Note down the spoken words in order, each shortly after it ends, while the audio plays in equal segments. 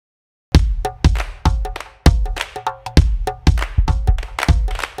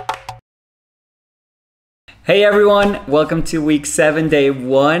Hey everyone, welcome to week 7, day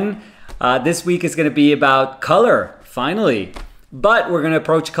 1. This week is going to be about color, finally. But we're going to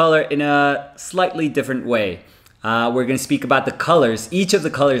approach color in a slightly different way. We're going to speak about the colors, each of the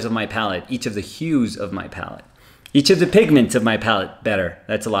colors of my palette, each of the hues of my palette, each of the pigments of my palette. Better,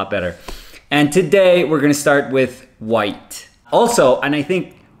 that's a lot better. And today we're going to start with white. Also, and I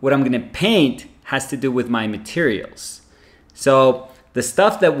think what I'm going to paint has to do with my materials. So the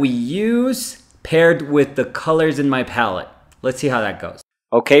stuff that we use paired with the colors in my palette. Let's see how that goes.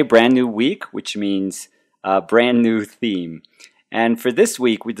 Okay, brand new week, which means a brand new theme. And for this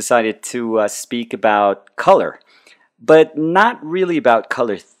week, we decided to speak about color, but not really about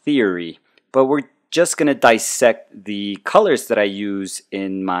color theory, but we're just going to dissect the colors that I use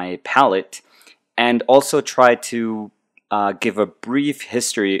in my palette and also try to give a brief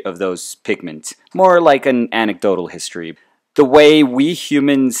history of those pigments, more like an anecdotal history. The way we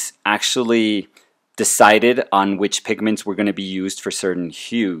humans actually decided on which pigments were going to be used for certain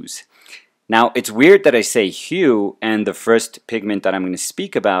hues. Now, it's weird that I say hue, and the first pigment that I'm going to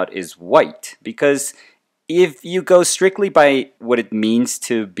speak about is white, because if you go strictly by what it means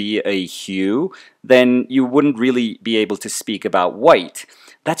to be a hue, then you wouldn't really be able to speak about white.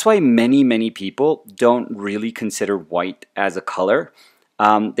 That's why many people don't really consider white as a color.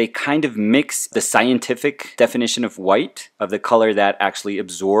 They kind of mix the scientific definition of white, of the color that actually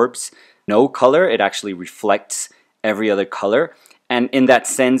absorbs no color. It actually reflects every other color. And in that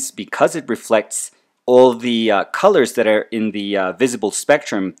sense, because it reflects all the colors that are in the visible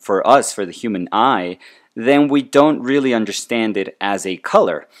spectrum for us, for the human eye, then we don't really understand it as a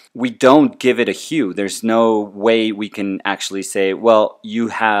color. We don't give it a hue. There's no way we can actually say, well, you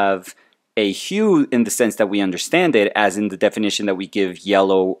have a hue in the sense that we understand it, as in the definition that we give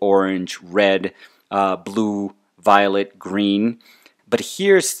yellow, orange, red, blue, violet, green. But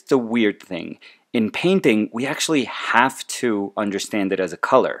here's the weird thing. In painting, we actually have to understand it as a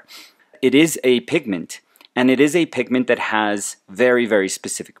color. It is a pigment, and it is a pigment that has very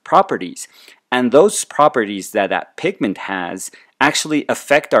specific properties. And those properties that that pigment has actually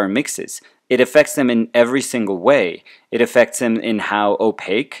affect our mixes. It affects them in every single way. It affects them in how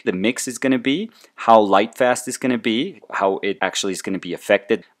opaque the mix is going to be, how light fast is going to be, how it actually is going to be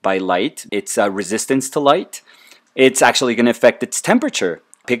affected by light, its resistance to light. It's actually going to affect its temperature.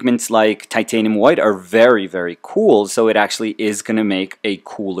 Pigments like titanium white are very cool, so it actually is going to make a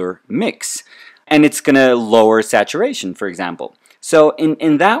cooler mix. And it's going to lower saturation, for example. So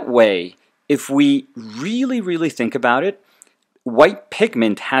in that way, if we really think about it, white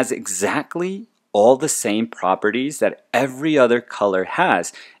pigment has exactly all the same properties that every other color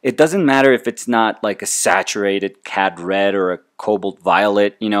has. It doesn't matter if it's not like a saturated cad red or a cobalt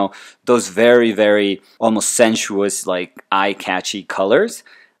violet, you know, those very almost sensuous, like eye-catchy colors.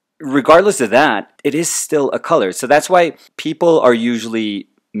 Regardless of that, it is still a color. So that's why people are usually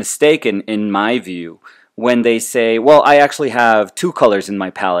mistaken, in my view, when they say, well, I actually have 2 colors in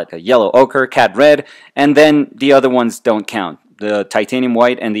my palette, a yellow ochre, cad red, and then the other ones don't count. The titanium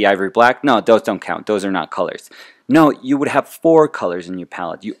white and the ivory black, no, those don't count. Those are not colors. No, you would have 4 colors in your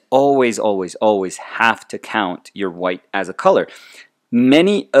palette. You always have to count your white as a color.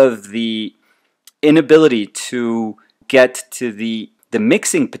 Many of the inability to get to the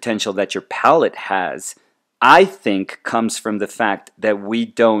mixing potential that your palette has, I think, comes from the fact that we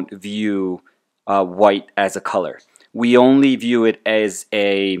don't view white as a color. We only view it as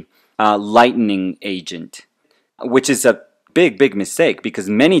a lightening agent, which is a big mistake, because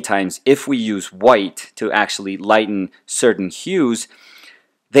many times if we use white to actually lighten certain hues,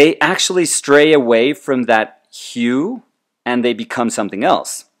 they actually stray away from that hue and they become something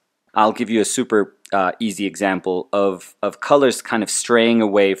else. I'll give you a super easy example of colors kind of straying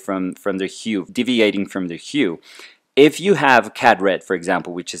away from their hue, deviating from their hue. If you have cad red, for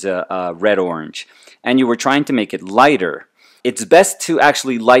example, which is a red-orange, and you were trying to make it lighter, it's best to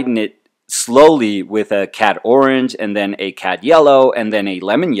actually lighten it slowly with a cad orange and then a cad yellow and then a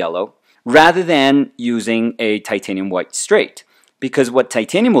lemon yellow, rather than using a titanium white straight. Because what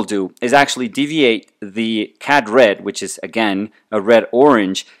titanium will do is actually deviate the cad red, which is again a red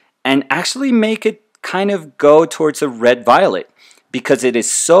orange, and actually make it kind of go towards a red violet, because it is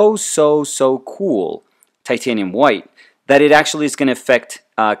so cool, titanium white, that it actually is going to affect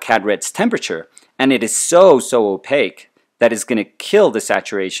cad red's temperature, and it is so opaque that is going to kill the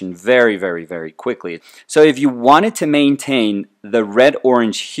saturation very quickly. So if you wanted to maintain the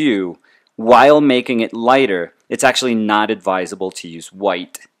red-orange hue while making it lighter, it's actually not advisable to use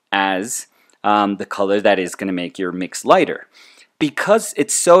white as the color that is going to make your mix lighter. Because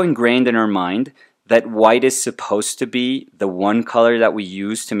it's so ingrained in our mind that white is supposed to be the one color that we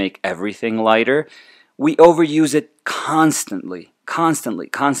use to make everything lighter, we overuse it constantly.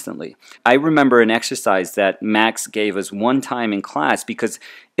 Constantly. I remember an exercise that Max gave us one time in class because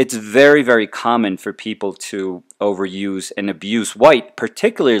it's very, very common for people to overuse and abuse white,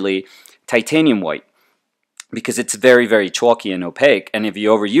 particularly titanium white, because it's very, very chalky and opaque. And if you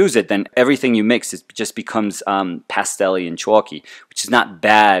overuse it, then everything you mix just becomes pastel-y and chalky, which is not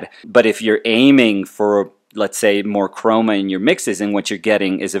bad. But if you're aiming for, let's say, more chroma in your mixes and what you're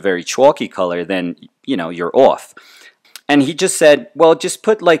getting is a very chalky color, then, you know, you're off. And he just said, well, just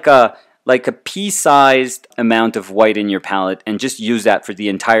put like a pea-sized amount of white in your palette and just use that for the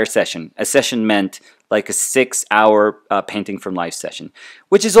entire session. A session meant like a 6-hour painting from life session,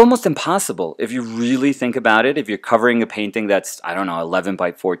 which is almost impossible if you really think about it. If you're covering a painting that's, I don't know, 11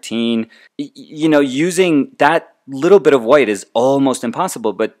 by 14, you know, using that little bit of white is almost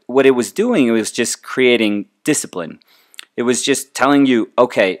impossible. But what it was doing, it was just creating discipline. It was just telling you,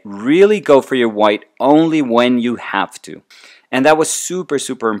 okay, really go for your white only when you have to. And that was super,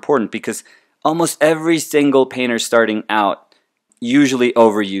 super important because almost every single painter starting out usually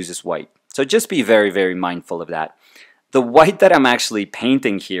overuses white. So just be very, very mindful of that. The white that I'm actually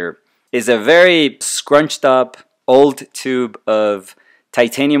painting here is a very scrunched up old tube of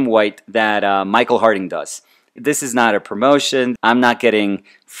titanium white that Michael Harding does. This is not a promotion. I'm not getting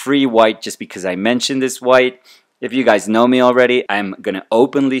free white just because I mentioned this white. If you guys know me already, I'm going to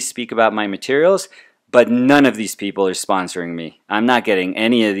openly speak about my materials, but none of these people are sponsoring me. I'm not getting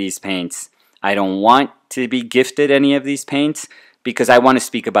any of these paints. I don't want to be gifted any of these paints because I want to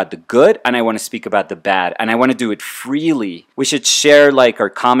speak about the good and I want to speak about the bad, and I want to do it freely. We should share like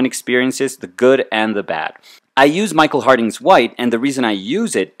our common experiences, the good and the bad. I use Michael Harding's white, and the reason I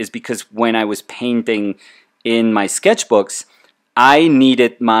use it is because when I was painting in my sketchbooks, I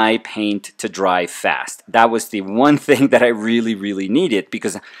needed my paint to dry fast. That was the one thing that I really, really needed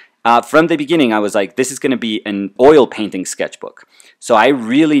because from the beginning I was like, this is going to be an oil painting sketchbook. So I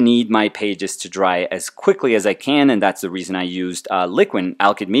really need my pages to dry as quickly as I can, and that's the reason I used liquid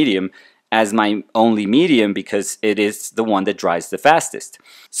alkyd medium as my only medium because it is the one that dries the fastest.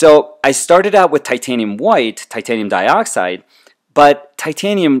 So I started out with titanium white, titanium dioxide, but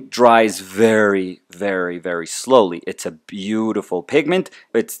titanium dries very, very, very slowly. It's a beautiful pigment.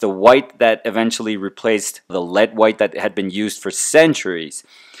 It's the white that eventually replaced the lead white that had been used for centuries.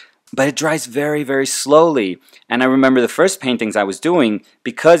 But it dries very, very slowly. And I remember the first paintings I was doing,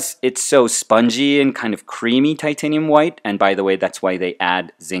 because it's so spongy and kind of creamy titanium white, and by the way, that's why they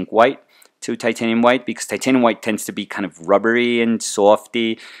add zinc white to titanium white, because titanium white tends to be kind of rubbery and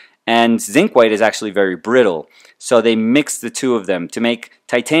softy, and zinc white is actually very brittle. So they mix the two of them to make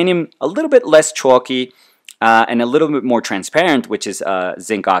titanium a little bit less chalky and a little bit more transparent, which is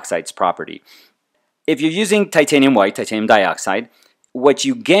zinc oxide's property. If you're using titanium white, titanium dioxide, what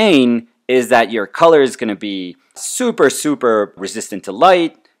you gain is that your color is going to be super, super resistant to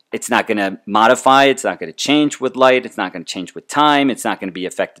light. It's not going to modify, it's not going to change with light, it's not going to change with time, it's not going to be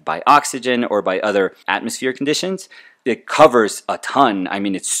affected by oxygen or by other atmosphere conditions. It covers a ton. I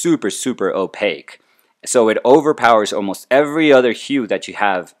mean, it's super, super opaque. So it overpowers almost every other hue that you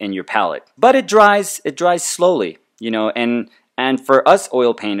have in your palette. But it dries slowly, you know, and for us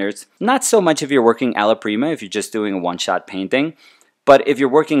oil painters, not so much if you're working alla prima, if you're just doing a one-shot painting, but if you're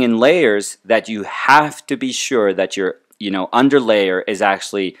working in layers that you have to be sure that your, you know, under layer is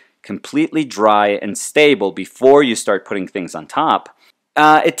actually completely dry and stable before you start putting things on top,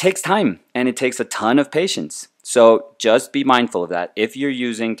 it takes time and it takes a ton of patience. So just be mindful of that. If you're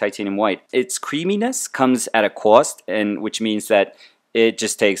using titanium white, its creaminess comes at a cost, and which means that it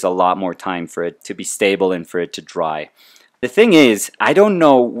just takes a lot more time for it to be stable and for it to dry. The thing is, I don't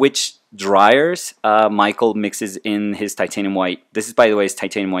know which dryers Michael mixes in his titanium white. This is, by the way, his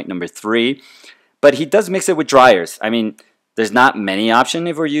titanium white number 3, but he does mix it with dryers. I mean, there's not many options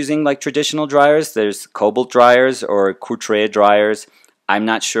if we're using like traditional dryers. There's cobalt dryers or Coutret dryers. I'm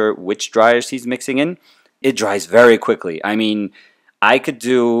not sure which dryers he's mixing in. It dries very quickly. I mean, I could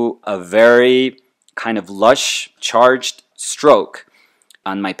do a very kind of lush, charged stroke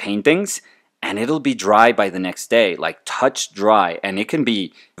on my paintings, and it'll be dry by the next day, like touch dry. And it can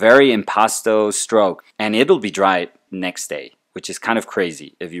be very impasto stroke, and it'll be dry next day, which is kind of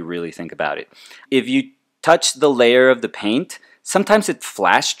crazy if you really think about it. If you touch the layer of the paint, sometimes it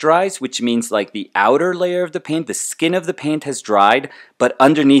flash dries, which means like the outer layer of the paint, the skin of the paint has dried, but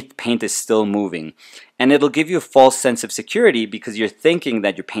underneath paint is still moving. And it'll give you a false sense of security because you're thinking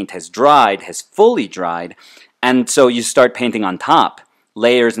that your paint has dried, has fully dried, and so you start painting on top,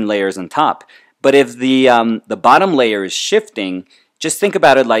 layers and layers on top. But if the bottom layer is shifting, just think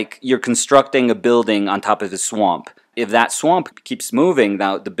about it like you're constructing a building on top of a swamp. If that swamp keeps moving,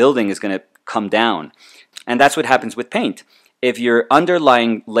 now the building is going to come down. And that's what happens with paint. If your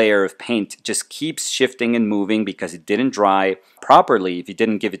underlying layer of paint just keeps shifting and moving because it didn't dry properly, if you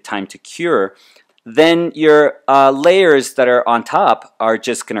didn't give it time to cure, then your layers that are on top are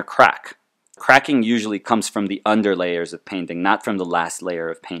just going to crack. Cracking usually comes from the under layers of painting, not from the last layer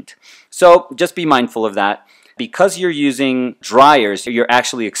of paint. So just be mindful of that. Because you're using dryers, you're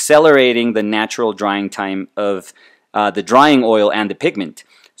actually accelerating the natural drying time of the drying oil and the pigment.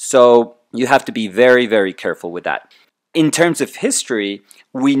 So you have to be very, very careful with that. In terms of history,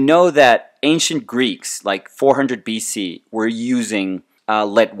 we know that ancient Greeks, like 400 BC, were using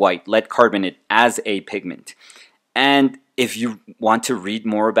lead white, lead carbonate, as a pigment. And if you want to read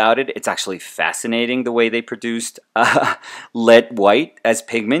more about it, it's actually fascinating the way they produced lead white as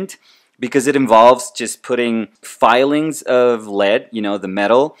pigment, because it involves just putting filings of lead, you know, the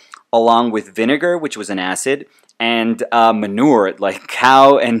metal, along with vinegar, which was an acid, and manure, like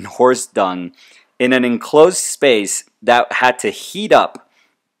cow and horse dung, in an enclosed space that had to heat up.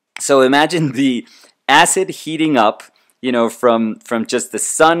 So imagine the acid heating up, you know, from just the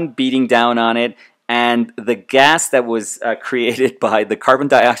sun beating down on it, and the gas that was created by the carbon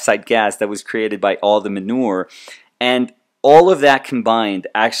dioxide gas that was created by all the manure, and all of that combined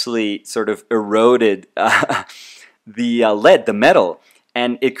actually sort of eroded the lead, the metal,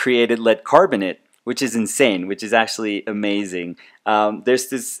 and it created lead carbonate, which is insane, which is actually amazing. There's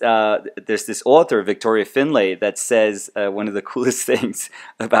this author, Victoria Finlay, that says one of the coolest things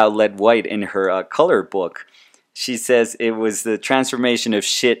about lead white in her color book. She says it was the transformation of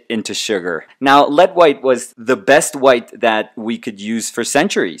shit into sugar. Now, lead white was the best white that we could use for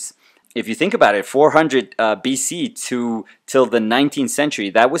centuries. If you think about it, 400 BC till the 19th century,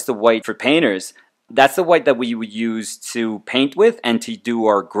 that was the white for painters. That's the white that we would use to paint with and to do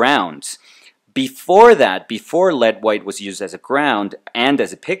our grounds. Before that, before lead white was used as a ground and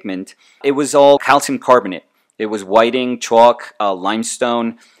as a pigment, it was all calcium carbonate. It was whiting, chalk,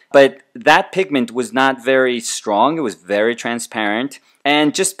 limestone. But that pigment was not very strong. It was very transparent.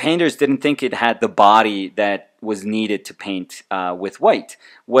 And just painters didn't think it had the body that was needed to paint with white.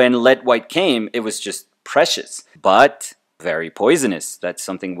 When lead white came, it was just precious, but very poisonous. That's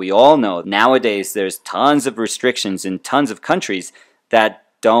something we all know. Nowadays, there's tons of restrictions in tons of countries that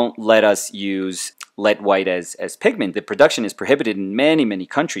don't let us use lead white as pigment. The production is prohibited in many, many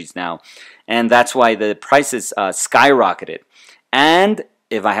countries now. And that's why the prices skyrocketed. And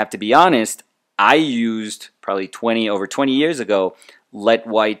if I have to be honest, I used probably over 20 years ago lead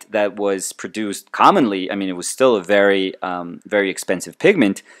white that was produced commonly. I mean, it was still a very, very expensive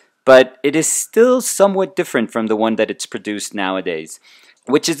pigment, but it is still somewhat different from the one that it's produced nowadays,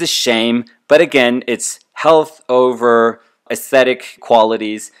 which is a shame. But again, it's health over aesthetic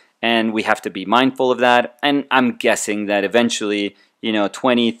qualities, and we have to be mindful of that. And I'm guessing that eventually, you know,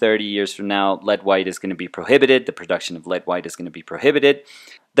 20, 30 years from now, lead white is going to be prohibited. The production of lead white is going to be prohibited.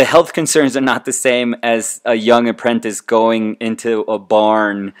 The health concerns are not the same as a young apprentice going into a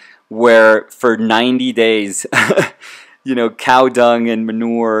barn where for 90 days, you know, cow dung and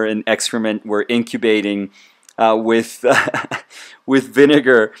manure and excrement were incubating with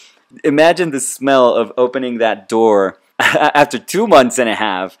vinegar. Imagine the smell of opening that door after 2 months and a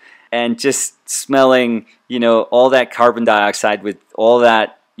half and just smelling, you know, all that carbon dioxide with all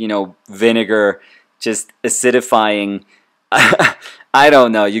that, you know, vinegar just acidifying. I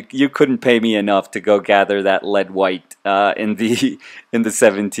don't know. You couldn't pay me enough to go gather that lead white in the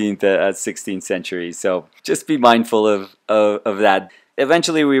 17th, 16th century. So just be mindful of that.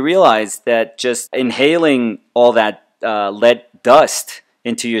 Eventually, we realized that just inhaling all that lead dust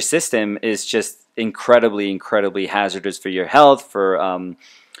into your system is just incredibly, incredibly hazardous for your health, for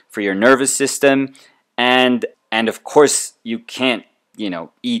your nervous system, and of course you can't, you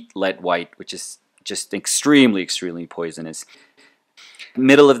know, eat lead white, which is just extremely, extremely poisonous.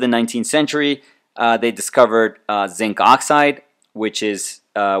 Middle of the 19th century, they discovered zinc oxide, which is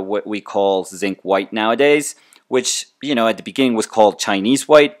what we call zinc white nowadays, which, you know, at the beginning was called Chinese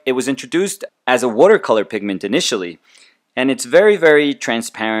white. It was introduced as a watercolor pigment initially, and it's very, very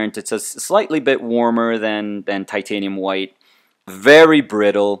transparent. It's a slightly bit warmer than titanium white, very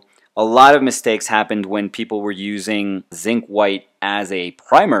brittle. A lot of mistakes happened when people were using zinc white as a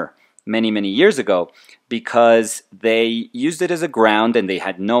primer many, many years ago, because they used it as a ground and they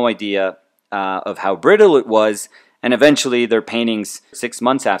had no idea of how brittle it was, and eventually their paintings 6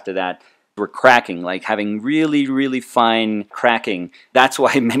 months after that were cracking, like having really, really fine cracking. That's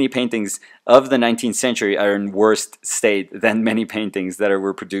why many paintings of the 19th century are in worse state than many paintings that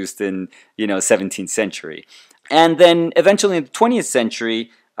were produced in, you know, 17th century. And then eventually in the 20th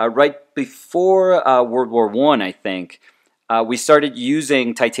century, right before World War I think, we started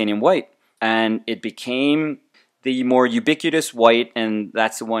using titanium white. and it became the more ubiquitous white, and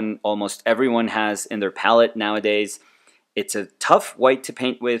that's the one almost everyone has in their palette nowadays. It's a tough white to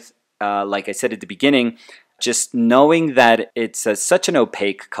paint with, like I said at the beginning. Just knowing that it's such an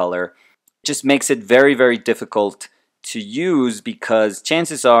opaque color just makes it very, very difficult to use, because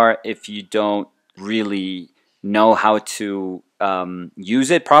chances are, if you don't really know how to use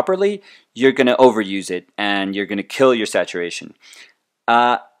it properly, you're going to overuse it and you're going to kill your saturation.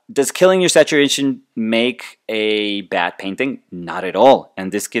 Does killing your saturation make a bad painting? Not at all.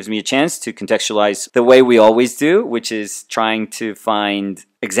 And this gives me a chance to contextualize the way we always do, which is trying to find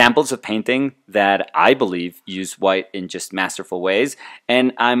examples of painting that I believe use white in just masterful ways.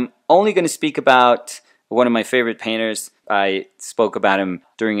 And I'm only going to speak about one of my favorite painters. I spoke about him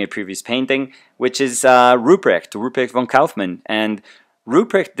during a previous painting, which is Ruprecht von Kaufmann. And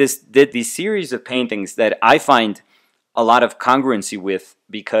Ruprecht did these series of paintings that I find a lot of congruency with,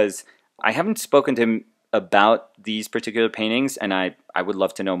 because I haven't spoken to him about these particular paintings, and I would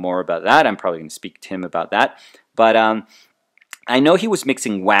love to know more about that. I'm probably going to speak to him about that. But I know he was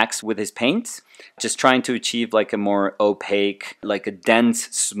mixing wax with his paints, just trying to achieve like a more opaque, like a dense,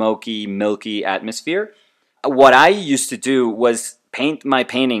 smoky, milky atmosphere. What I used to do was paint my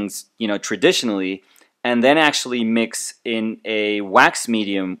paintings, traditionally, and then actually mix in a wax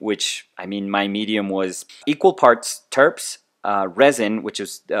medium, which, I mean, my medium was equal parts terps, resin, which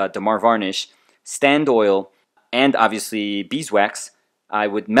is Damar varnish, stand oil, and obviously beeswax. I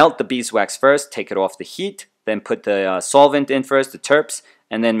would melt the beeswax first, take it off the heat, then put the solvent in first, the terps,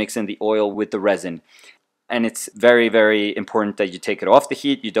 and then mix in the oil with the resin. And it's very, very important that you take it off the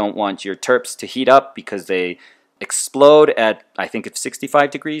heat. You don't want your terps to heat up, because they explode at, I think it's 65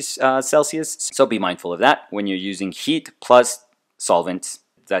 degrees Celsius. So be mindful of that when you're using heat plus solvents.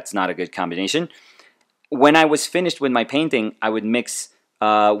 That's not a good combination. When I was finished with my painting, I would mix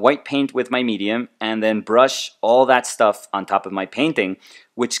white paint with my medium and then brush all that stuff on top of my painting,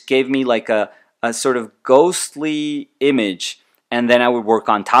 which gave me like a sort of ghostly image. And then I would work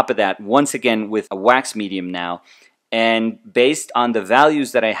on top of that once again with a wax medium now. And based on the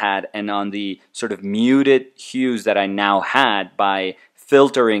values that I had and on the sort of muted hues that I now had by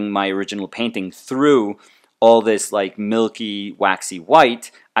filtering my original painting through all this like milky, waxy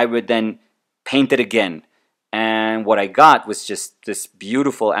white, I would then paint it again. And what I got was just this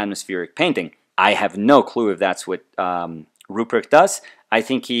beautiful atmospheric painting. I have no clue if that's what Ruprecht does. I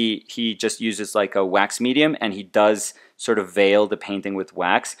think he just uses like a wax medium, and he does sort of veil the painting with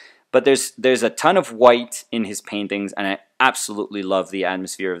wax. But there's a ton of white in his paintings, and I absolutely love the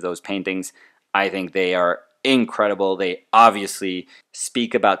atmosphere of those paintings. I think they are incredible. They obviously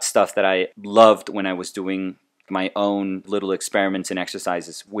speak about stuff that I loved when I was doing my own little experiments and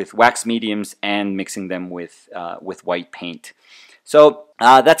exercises with wax mediums and mixing them with white paint. So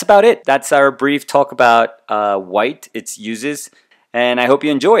that's about it. That's our brief talk about white, its uses, and I hope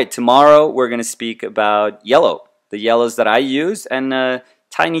you enjoy it. Tomorrow we're going to speak about yellow, the yellows that I use, and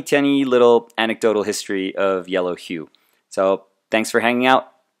tiny little anecdotal history of yellow hue. So thanks for hanging out.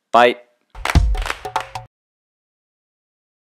 Bye.